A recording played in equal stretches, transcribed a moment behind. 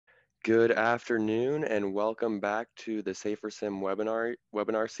Good afternoon and welcome back to the Safer Sim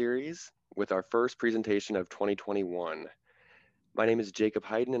webinar series with our first presentation of 2021. My name is Jacob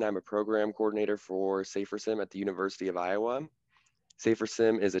Hayden and I'm a program coordinator for Safer Sim at the University of Iowa. Safer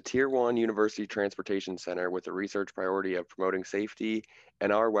Sim is a Tier 1 university transportation center with a research priority of promoting safety,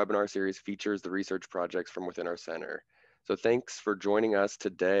 and our webinar series features the research projects from within our center. So thanks for joining us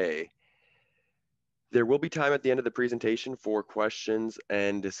today. There will be time at the end of the presentation for questions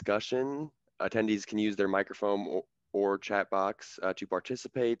and discussion. Attendees can use their microphone or chat box to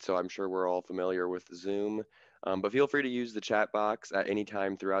participate, so I'm sure we're all familiar with Zoom. But feel free to use the chat box at any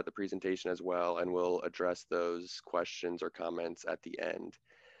time throughout the presentation as well, and we'll address those questions or comments at the end.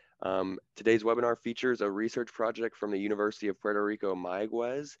 Today's webinar features a research project from the University of Puerto Rico,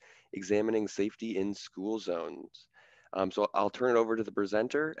 Mayaguez, examining safety in school zones. So I'll turn it over to the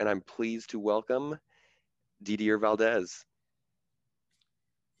presenter, and I'm pleased to welcome Didier Valdés.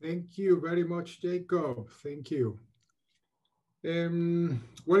 Thank you very much, Jacob. Thank you.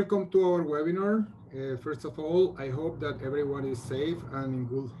 Welcome to our webinar. First of all, I hope that everyone is safe and in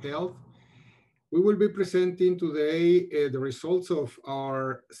good health. We will be presenting today the results of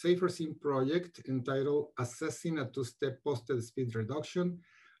our Safer Sim project entitled Assessing a Two-Step Posted Speed Reduction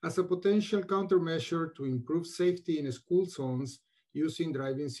as a Potential Countermeasure to Improve Safety in School Zones using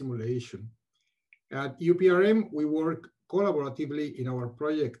Driving Simulation. At UPRM, we work collaboratively in our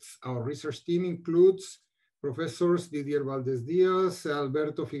projects. Our research team includes Professors Didier Valdés Diaz,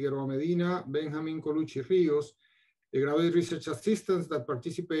 Alberto Figueroa Medina, Benjamin Colucci Rios, the graduate research assistants that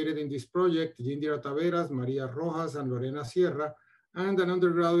participated in this project, Indira Taveras, Maria Rojas, and Lorena Sierra, and an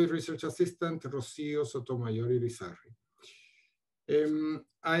undergraduate research assistant, Rocio Sotomayor Irizarry.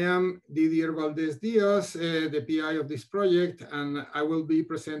 I am Didier Valdés Diaz, the PI of this project, and I will be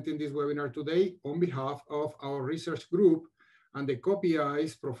presenting this webinar today on behalf of our research group and the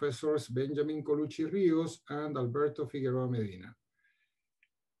co-PIs, Professors Benjamin Colucci Rios and Alberto Figueroa Medina.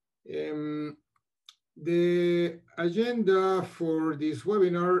 The agenda for this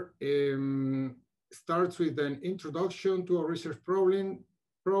webinar starts with an introduction to our research problem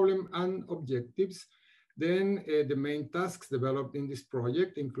and objectives. Then the main tasks developed in this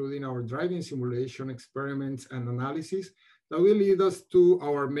project, including our driving simulation experiments and analysis that will lead us to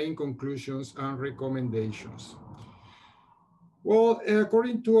our main conclusions and recommendations. Well,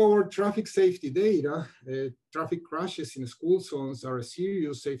 according to our traffic safety data, traffic crashes in school zones are a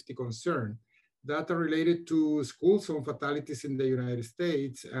serious safety concern. Data related to school zone fatalities in the United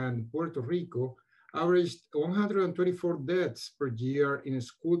States and Puerto Rico averaged 124 deaths per year in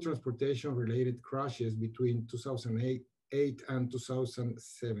school transportation-related crashes between 2008 and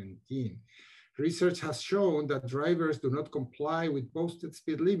 2017. Research has shown that drivers do not comply with posted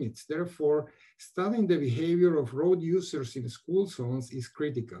speed limits. Therefore, studying the behavior of road users in school zones is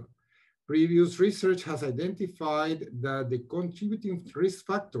critical. Previous research has identified that the contributing risk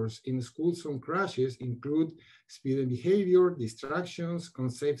factors in school zone crashes include speeding behavior, distractions,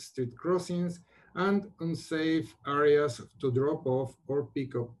 unsafe street crossings, and unsafe areas to drop off or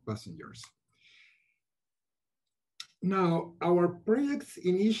pick up passengers. Now, our project's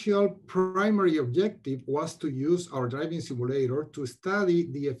initial primary objective was to use our driving simulator to study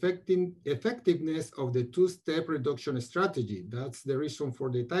the effectiveness of the two-step reduction strategy. That's the reason for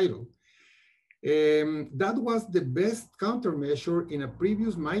the title. That was the best countermeasure in a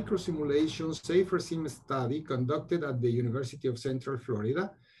previous microsimulation Safer Sim study conducted at the University of Central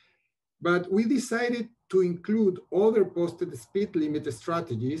Florida. But we decided to include other posted speed limit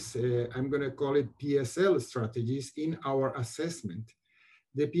strategies, I'm going to call it PSL strategies, in our assessment.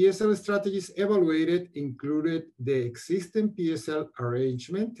 The PSL strategies evaluated included the existing PSL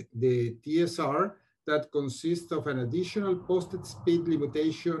arrangement, the TSR, that consists of an additional posted speed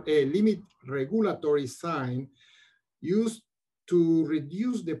limitation, a limit regulatory sign used to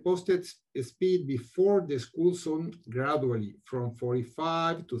reduce the posted speed before the school zone gradually from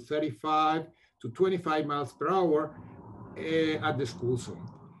 45 to 35 to 25 miles per hour at the school zone.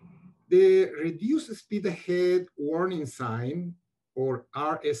 The reduced speed ahead warning sign, or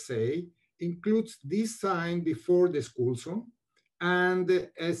RSA, includes this sign before the school zone and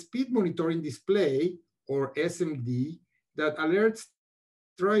a speed monitoring display, or SMD, that alerts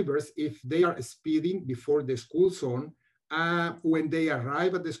drivers if they are speeding before the school zone when they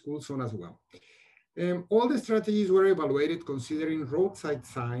arrive at the school zone as well. All the strategies were evaluated considering roadside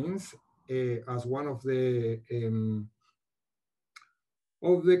signs as one of the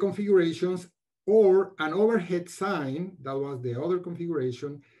configurations, or an overhead sign, that was the other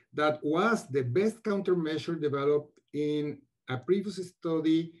configuration, that was the best countermeasure developed in a previous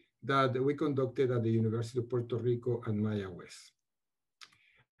study that we conducted at the University of Puerto Rico and Mayaguez.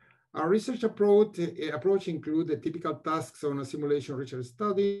 Our research approach includes the typical tasks on a simulation research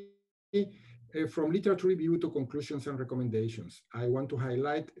study, from literature review to conclusions and recommendations. I want to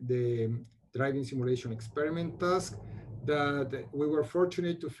highlight the driving simulation experiment task that we were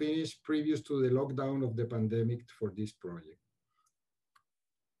fortunate to finish previous to the lockdown of the pandemic for this project.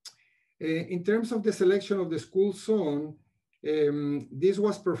 In terms of the selection of the school zone, this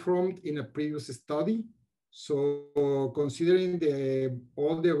was performed in a previous study. So considering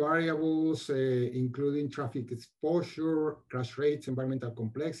all the variables, including traffic exposure, crash rates, environmental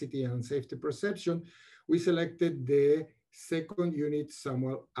complexity, and safety perception, we selected the second unit,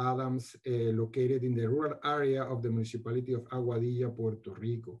 Samuel Adams, located in the rural area of the municipality of Aguadilla, Puerto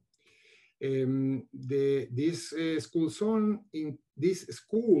Rico. This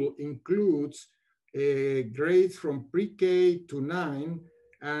school includes grades from pre-K to 9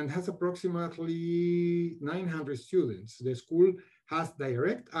 and has approximately 900 students. The school has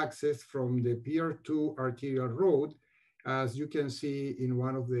direct access from the Pier 2 arterial road, as you can see in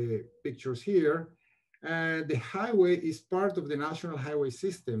one of the pictures here. The highway is part of the national highway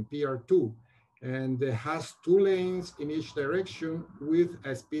system, Pier 2, and it has 2 lanes in each direction with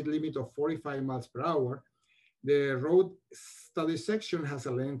a speed limit of 45 miles per hour. The road study section has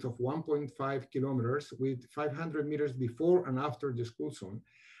a length of 1.5 kilometers with 500 meters before and after the school zone.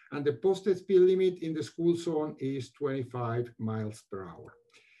 And the posted speed limit in the school zone is 25 miles per hour.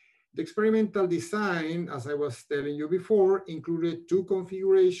 The experimental design, as I was telling you before, included 2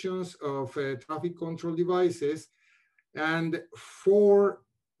 configurations of traffic control devices and 4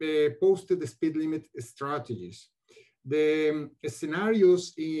 posted speed limit strategies. The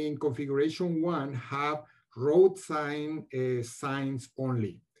scenarios in configuration 1 have road signs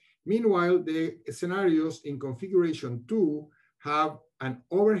only. Meanwhile, the scenarios in configuration 2 have an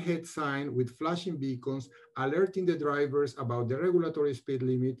overhead sign with flashing beacons alerting the drivers about the regulatory speed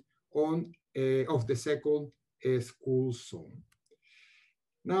limit of the second school zone.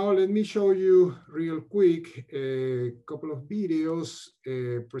 Now, let me show you real quick a couple of videos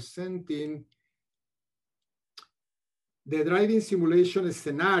presenting the driving simulation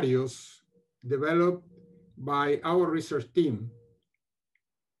scenarios developed by our research team.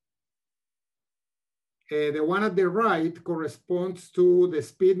 The one at the right corresponds to the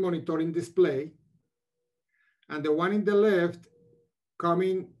speed monitoring display, and the one in the left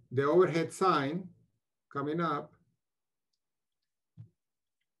the overhead sign coming up,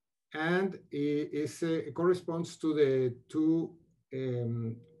 and it corresponds to the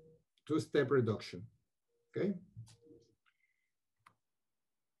two-step reduction, okay?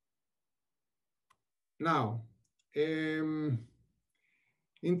 Now, in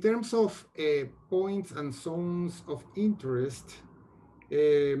terms of points and zones of interest,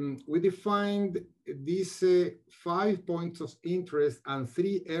 we defined these 5 points of interest and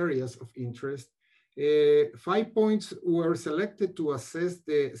 3 areas of interest. 5 points were selected to assess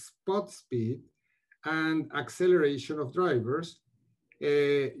the spot speed and acceleration of drivers.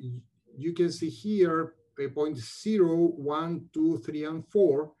 You can see here points 0, 1, 2, 3, and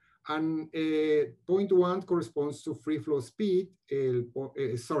 4. And point 1 corresponds to free flow speed,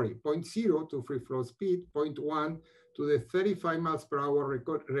 point 0 to free flow speed, point 1 to the 35 miles per hour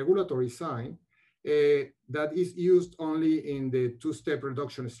regulatory sign that is used only in the 2-step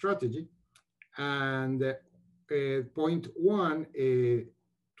reduction strategy. And point 1,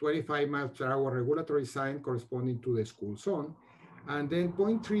 25 miles per hour regulatory sign corresponding to the school zone. And then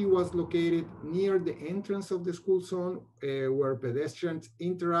point 3 was located near the entrance of the school zone where pedestrians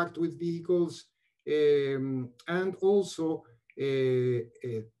interact with vehicles, and also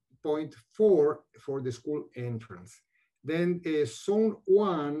point 4 for the school entrance. Then zone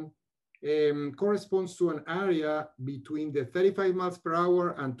 1 corresponds to an area between the 35 miles per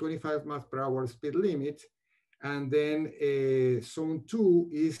hour and 25 miles per hour speed limit. And then zone 2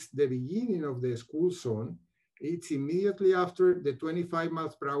 is the beginning of the school zone. It's immediately after the 25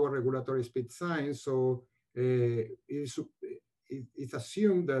 miles per hour regulatory speed sign. So it's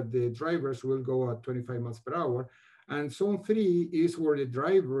assumed that the drivers will go at 25 miles per hour. And zone 3 is where the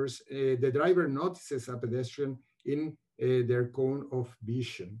driver notices a pedestrian in their cone of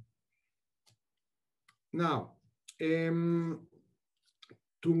vision. Now, to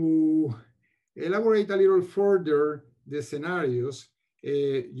elaborate a little further the scenarios,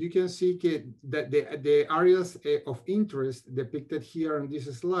 you can see that the areas of interest depicted here on this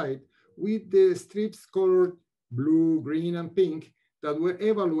slide with the strips colored blue, green, and pink that were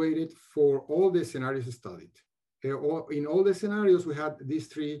evaluated for all the scenarios studied. In all the scenarios, we had these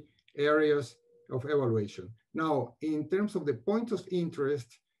 3 areas of evaluation. Now, in terms of the points of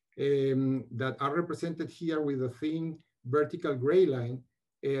interest that are represented here with a thin vertical gray line,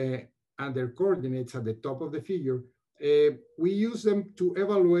 and their coordinates at the top of the figure, we use them to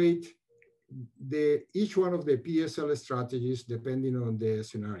evaluate each one of the PSL strategies depending on the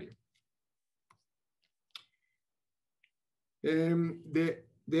scenario.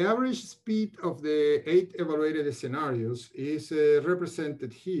 The average speed of the 8 evaluated scenarios is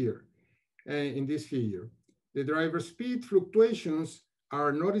represented here in this figure. The driver speed fluctuations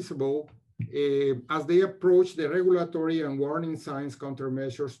are noticeable as they approach the regulatory and warning signs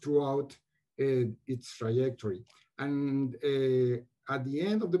countermeasures throughout its trajectory. And at the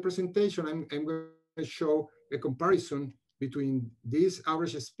end of the presentation, I'm going to show a comparison between these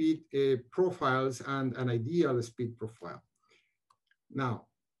average speed profiles and an ideal speed profile. Now,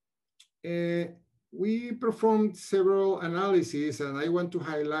 we performed several analyses, and I want to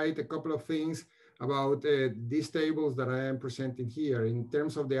highlight a couple of things about these tables that I am presenting here. In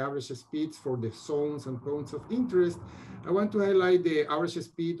terms of the average speeds for the zones and points of interest, I want to highlight the average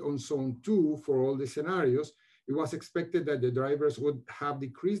speed on zone 2 for all the scenarios. It was expected that the drivers would have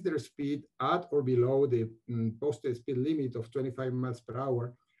decreased their speed at or below the posted speed limit of 25 miles per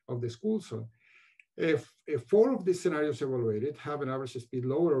hour of the school zone. If 4 of the scenarios evaluated have an average speed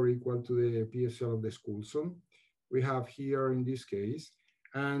lower or equal to the PSL of the school zone, we have here in this case.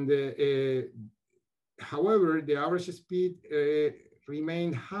 And however, the average speed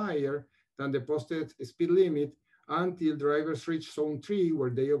remained higher than the posted speed limit until drivers reach zone 3, where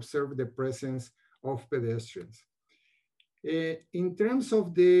they observe the presence of pedestrians. In terms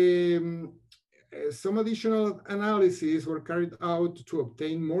of the some additional analyses were carried out to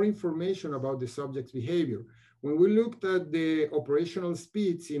obtain more information about the subject's behavior. When we looked at the operational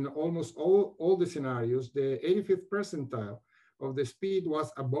speeds in almost all the scenarios, the 85th percentile of the speed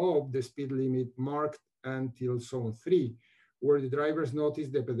was above the speed limit marked until zone 3, where the drivers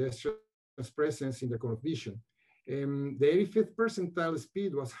noticed the pedestrian's presence in their cone of vision. The 85th percentile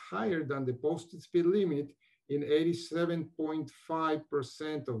speed was higher than the posted speed limit in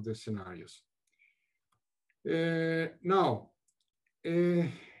 87.5% of the scenarios.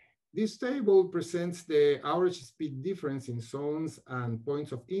 This table presents the average speed difference in zones and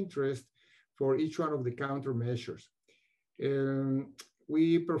points of interest for each one of the countermeasures.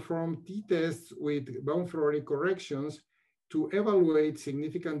 We performed t-tests with bound-Ferrari corrections to evaluate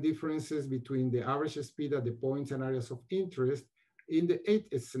significant differences between the average speed at the points and areas of interest in the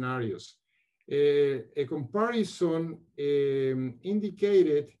 8 scenarios. A comparison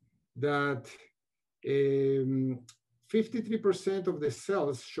indicated that 53% of the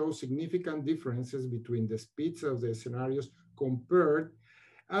cells show significant differences between the speeds of the scenarios compared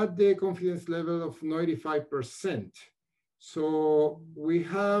at the confidence level of 95%. So we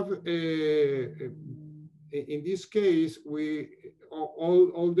have, in this case,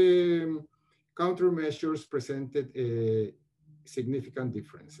 all the countermeasures presented significant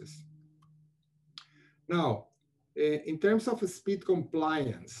differences. Now, in terms of speed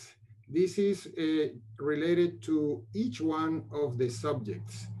compliance, this is related to each one of the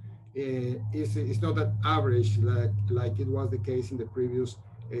subjects. It's not an average like it was the case in the previous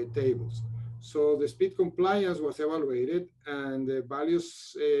tables. So the speed compliance was evaluated, and the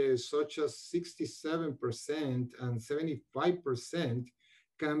values such as 67% and 75%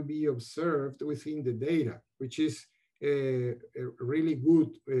 can be observed within the data, which is really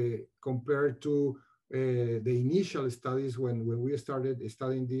good compared to the initial studies when we started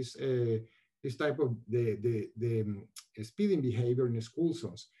studying this type of the speeding behavior in school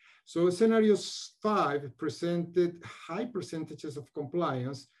zones. So scenarios 5 presented high percentages of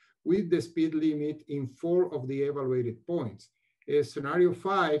compliance with the speed limit in 4 of the evaluated points. Scenario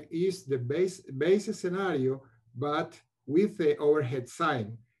 5 is the base scenario, but with the overhead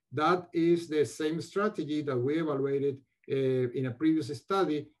sign. That is the same strategy that we evaluated in a previous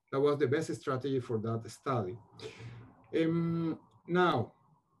study. That was the best strategy for that study. Now,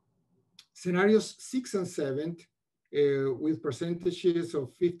 scenarios 6 and 7, with percentages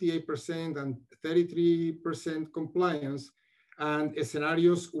of 58% and 33% compliance, and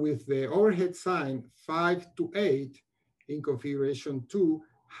scenarios with the overhead sign 5 to 8 in configuration 2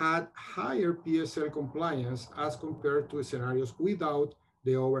 had higher PSL compliance as compared to scenarios without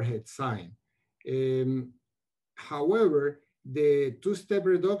the overhead sign. However, the two-step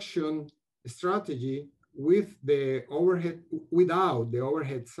reduction strategy with the overhead, without the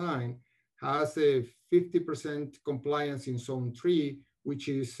overhead sign, has a 50% compliance in zone 3, which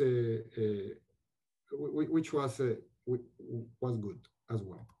is which was good as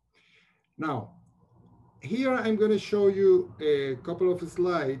well. Now, here I'm going to show you a couple of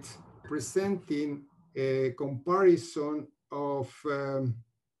slides presenting a comparison of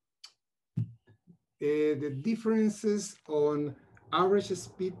the differences on average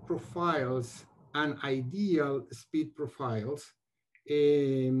speed profiles and ideal speed profiles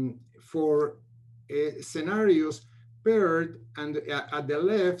for scenarios paired, and at the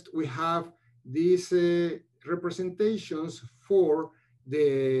left we have these representations for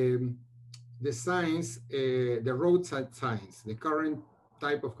the signs, the roadside signs, the current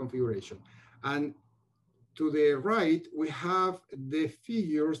type of configuration. And to the right, we have the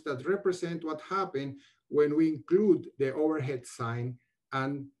figures that represent what happened when we include the overhead sign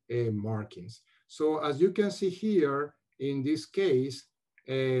and markings. So as you can see here, in this case,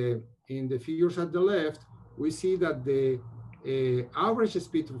 in the figures at the left, we see that the average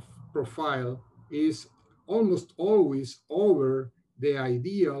speed profile is almost always over the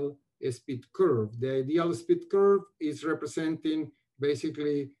ideal speed curve. The ideal speed curve is representing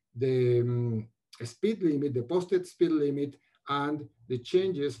basically the speed limit, the posted speed limit, and the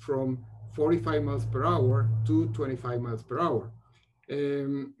changes from 45 miles per hour to 25 miles per hour.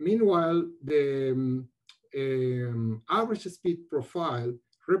 Meanwhile, the average speed profile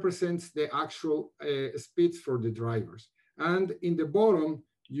represents the actual speeds for the drivers. And in the bottom,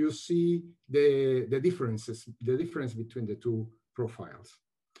 you see the difference between the two profiles.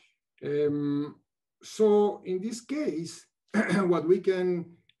 So in this case, what we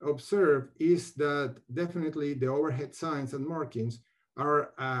can observe is that definitely the overhead signs and markings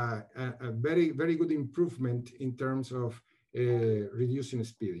are a very, very good improvement in terms of reducing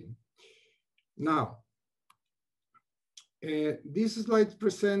speeding. Now, this slide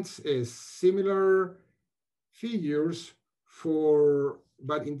presents similar figures for,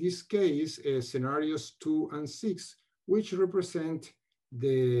 but in this case, scenarios 2 and 6, which represent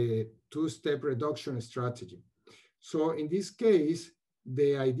the two-step reduction strategy. So in this case,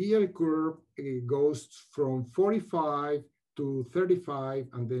 the ideal curve goes from 45 to 35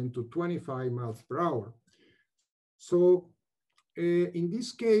 and then to 25 miles per hour. So in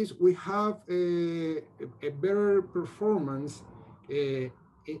this case, we have a better performance in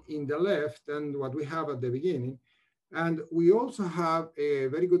the left than what we have at the beginning. And we also have a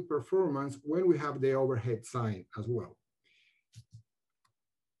very good performance when we have the overhead sign as well.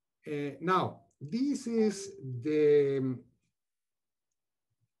 Now, this is the,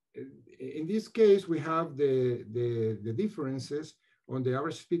 in this case, we have the differences on the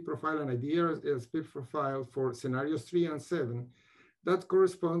average speed profile and ideal speed profile for scenarios 3 and 7 that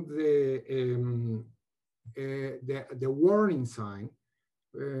correspond the warning sign,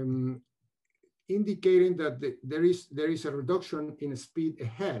 indicating that there is a reduction in speed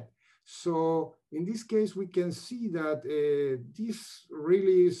ahead. So in this case, we can see that this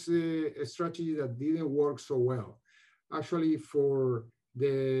really is a strategy that didn't work so well. Actually, for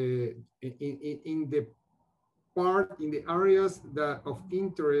the in the areas that of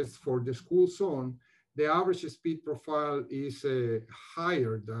interest for the school zone, the average speed profile is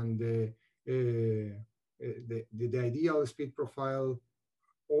higher than the ideal speed profile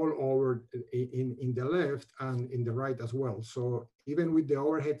all over in the left and in the right as well. So even with the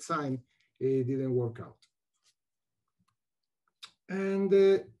overhead sign, it didn't work out. And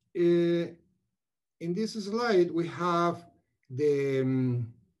in this slide, we have the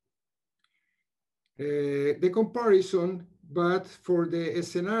comparison, but for the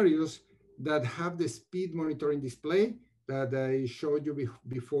scenarios that have the speed monitoring display that I showed you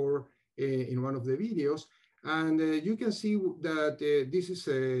before in one of the videos. And you can see that this is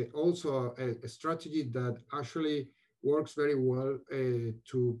also a strategy that actually works very well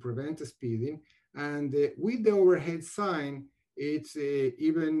to prevent speeding. And with the overhead sign, it's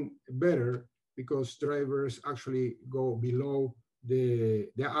even better because drivers actually go below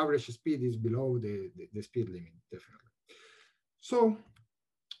the average speed is below the speed limit, definitely. So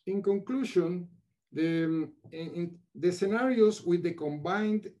in conclusion, in the scenarios with the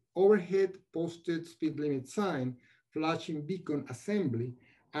combined overhead posted speed limit sign, flashing beacon assembly,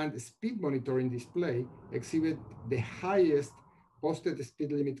 and speed monitoring display exhibit the highest posted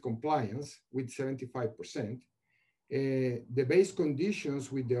speed limit compliance with 75%. The base conditions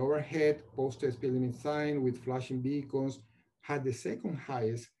with the overhead posted speed limit sign with flashing beacons had the second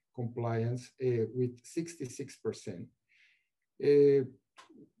highest compliance with 66%.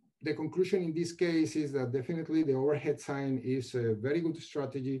 The conclusion in this case is that definitely the overhead sign is a very good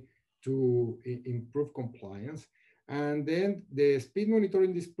strategy to improve compliance. And then the speed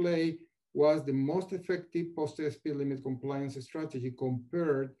monitoring display was the most effective posted speed limit compliance strategy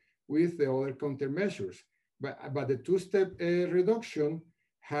compared with the other countermeasures. But the two-step reduction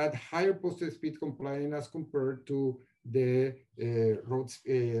had higher posted speed compliance as compared to the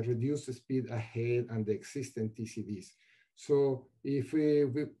reduced speed ahead and the existing TCDs. So if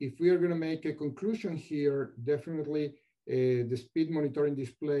we are going to make a conclusion here, definitely The speed monitoring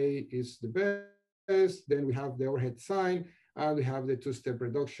display is the best. Then we have the overhead sign, and we have the two-step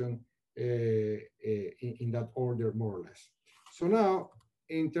reduction in that order, more or less. So now,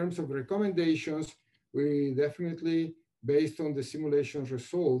 in terms of recommendations, we definitely, based on the simulation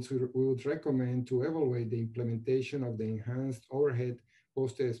results, we would recommend to evaluate the implementation of the enhanced overhead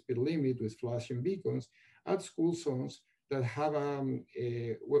posted speed limit with flashing beacons at school zones that have,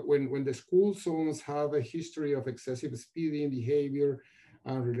 when the school zones have a history of excessive speeding behavior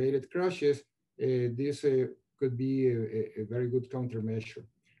and related crashes, this could be a very good countermeasure.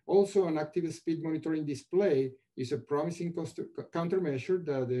 Also, an active speed monitoring display is a promising countermeasure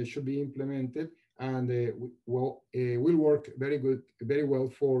that should be implemented and will work very well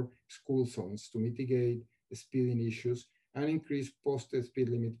for school zones to mitigate speeding issues and increase posted speed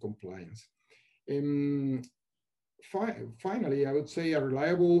limit compliance. Finally, I would say a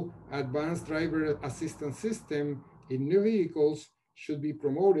reliable advanced driver assistance system in new vehicles should be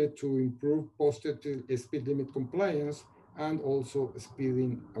promoted to improve posted speed limit compliance and also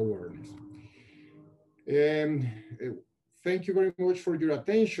speeding awareness. Thank you very much for your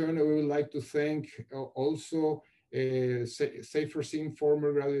attention. We would like to thank also Safer Sim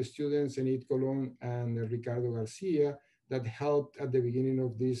former graduate students Enid Colon and Ricardo Garcia that helped at the beginning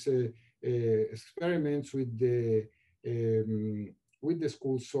of these experiments with the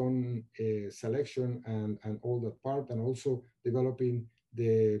school zone selection and all that part, and also developing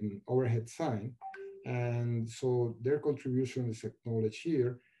the overhead sign. And so their contribution is acknowledged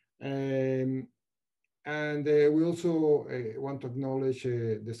here. And we also want to acknowledge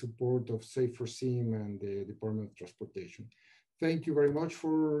the support of Safer Sim and the Department of Transportation. Thank you very much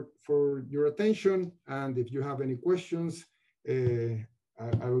for your attention. And if you have any questions,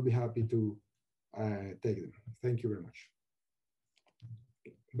 I will be happy to take them. Thank you very much.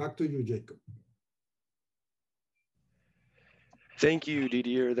 Back to you, Jacob. Thank you,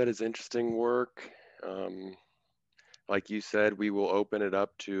 Didier. That is interesting work. Like you said, we will open it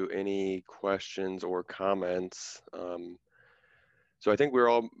up to any questions or comments. So I think we're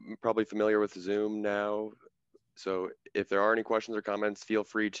all probably familiar with Zoom now. So if there are any questions or comments, feel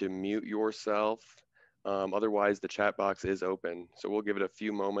free to mute yourself. Otherwise, the chat box is open. So we'll give it a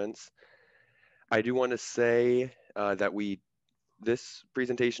few moments. I do want to say that this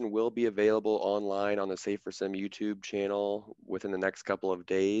presentation will be available online on the Safer Sim YouTube channel within the next couple of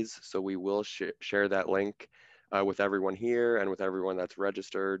days. So we will share that link with everyone here and with everyone that's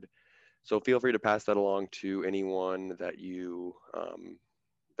registered. So feel free to pass that along to anyone that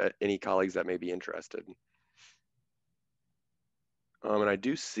any colleagues that may be interested. And I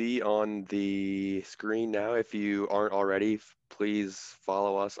do see on the screen now, if you aren't already, please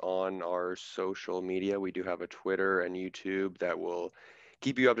follow us on our social media. We do have a Twitter and YouTube that will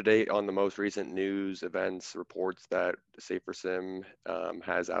keep you up to date on the most recent news, events, reports that Safer Sim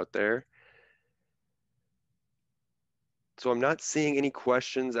has out there. So I'm not seeing any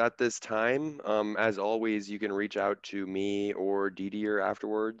questions at this time. As always, you can reach out to me or Didier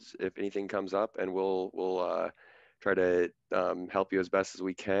afterwards if anything comes up, and we'll try to help you as best as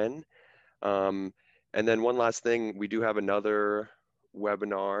we can. And then one last thing, we do have another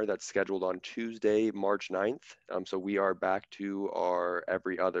webinar that's scheduled on Tuesday, March 9th. So we are back to our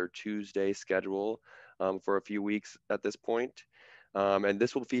every other Tuesday schedule for a few weeks at this point. And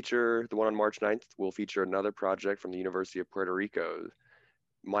this will feature, the one on March 9th will feature another project from the University of Puerto Rico.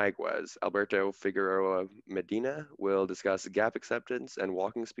 Mayaguez, Alberto Figueroa Medina will discuss gap acceptance and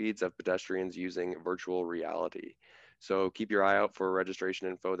walking speeds of pedestrians using virtual reality. So keep your eye out for registration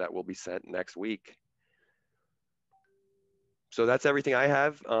info that will be sent next week. So that's everything I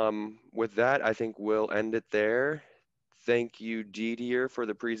have. With that, I think we'll end it there. Thank you, Didier, for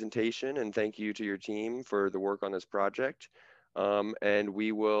the presentation, and thank you to your team for the work on this project. And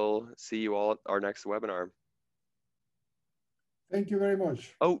we will see you all at our next webinar. Thank you very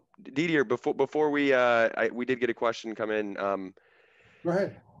much. Oh, Didier, before we did get a question come in. Go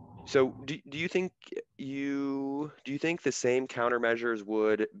ahead. So do you think the same countermeasures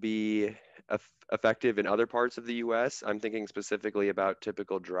would be effective in other parts of the U.S.? I'm thinking specifically about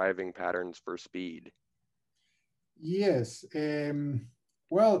typical driving patterns for speed. Yes.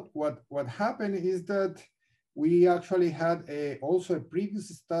 Well, what happened is that we actually had also a previous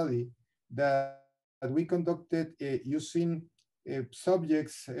study that we conducted using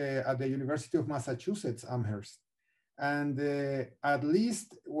subjects at the University of Massachusetts, Amherst. And at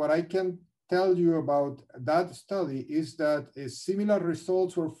least what I can tell you about that study is that similar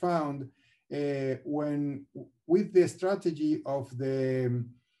results were found with the strategy of the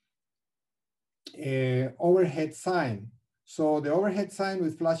overhead sign. So the overhead sign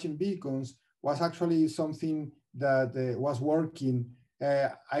with flashing beacons was actually something that was working,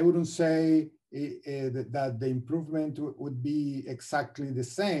 I wouldn't say that the improvement would be exactly the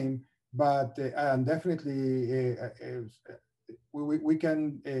same, but and definitely we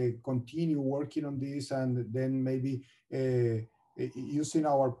can continue working on this, and then maybe using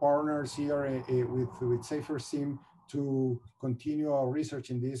our partners here with SaferSim to continue our research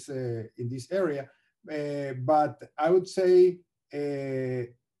in this area. But I would say,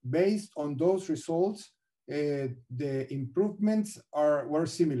 based on those results, the improvements were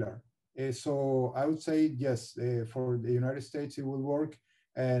similar. So I would say yes, for the United States it will work,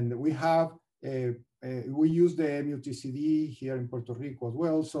 and we use the MUTCD here in Puerto Rico as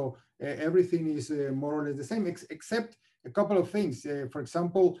well. So everything is more or less the same, except a couple of things. For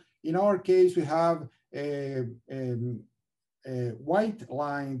example, in our case, we have a white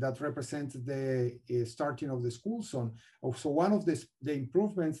line that represents the starting of the school zone. So one of the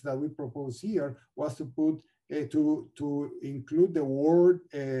improvements that we propose here was to put to include the word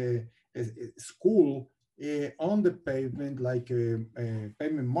school on the pavement, like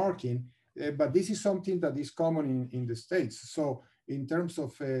pavement marking. But this is something that is common in the States. So in terms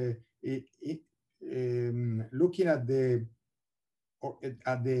of looking at the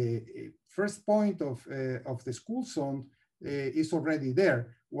first point of the school zone, is already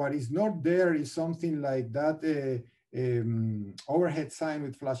there. What is not there is something like that overhead sign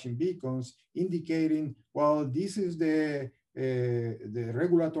with flashing beacons indicating, well, this is the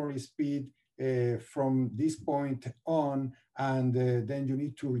regulatory speed from this point on, and then you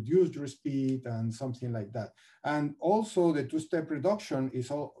need to reduce your speed and something like that. And also the two-step reduction is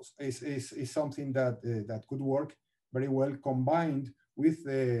something that that could work very well combined with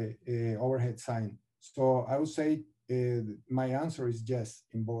the overhead sign. So I would say my answer is yes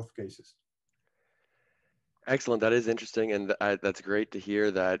in both cases. Excellent. That is interesting, and that's great to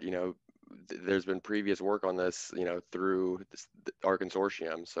hear that, there's been previous work on this, through our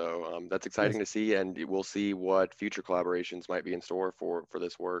consortium. So that's exciting Yes. to see, and we'll see what future collaborations might be in store for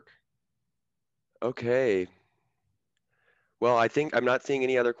this work. Okay. Well, I think I'm not seeing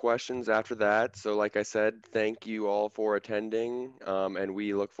any other questions after that. So like I said, thank you all for attending, and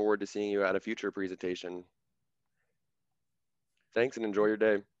we look forward to seeing you at a future presentation. Thanks and enjoy your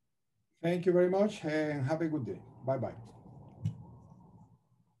day. Thank you very much and have a good day. Bye-bye.